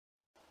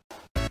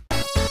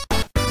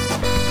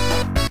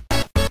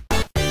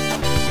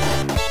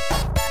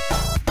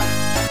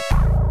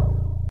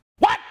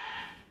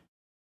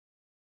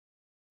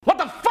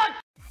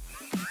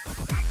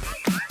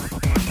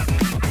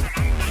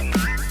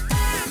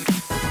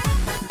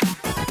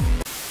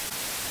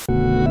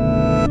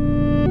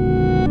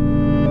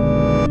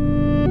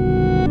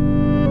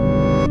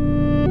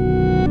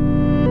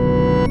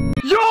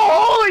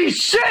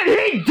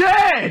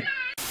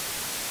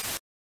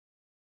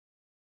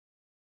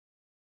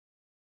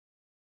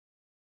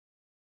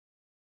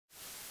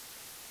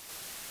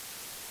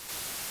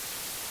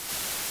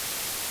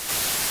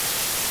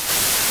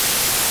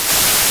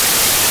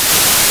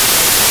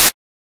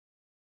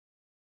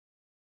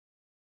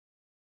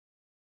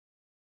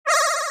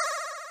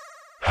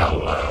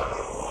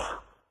Hello.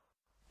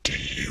 Do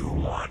you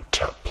want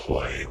to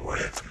play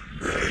with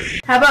me?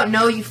 How about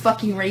no, you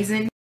fucking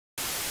raisin?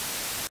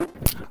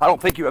 I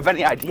don't think you have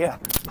any idea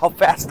how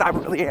fast I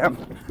really am.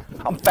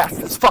 I'm fast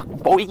as fuck,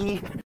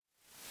 boy.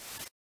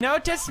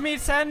 Notice me,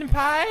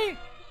 senpai.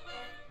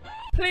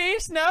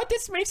 Please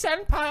notice me,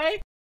 senpai.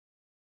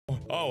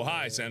 Oh,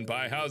 hi,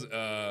 senpai. How's,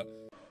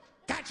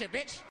 Gotcha,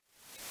 bitch.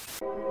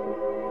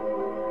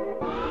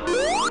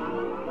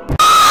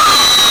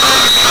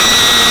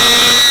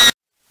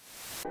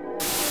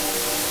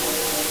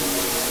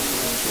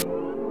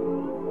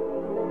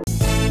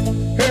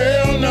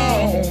 Hell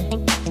no,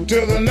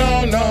 to the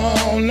no,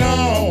 no,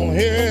 no,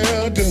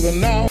 hell to the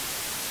no.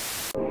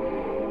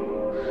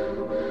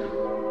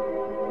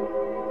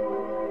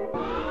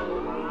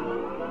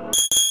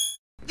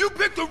 You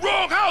picked the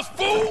wrong house,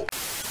 fool!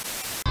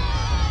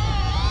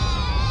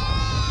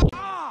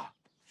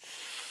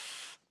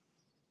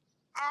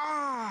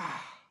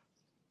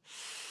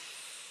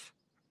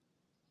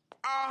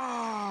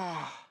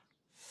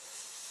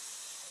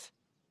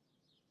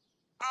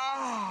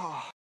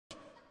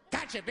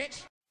 Gotcha,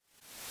 bitch.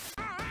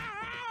 Damn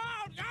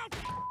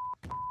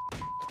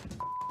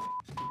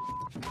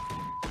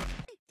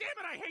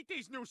it, I hate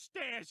these new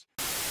stairs.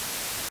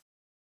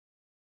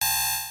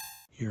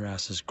 Your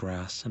ass is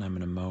grass, and I'm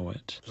gonna mow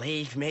it.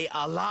 Leave me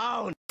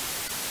alone.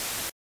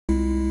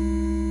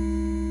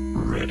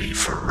 Ready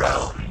for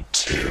round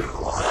 2.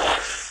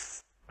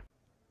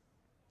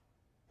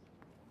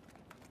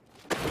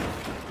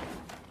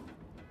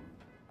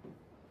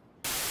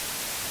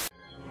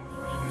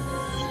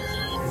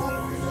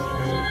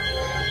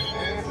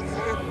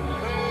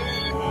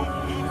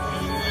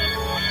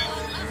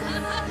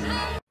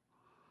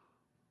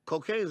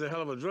 Cocaine's a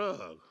hell of a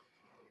drug.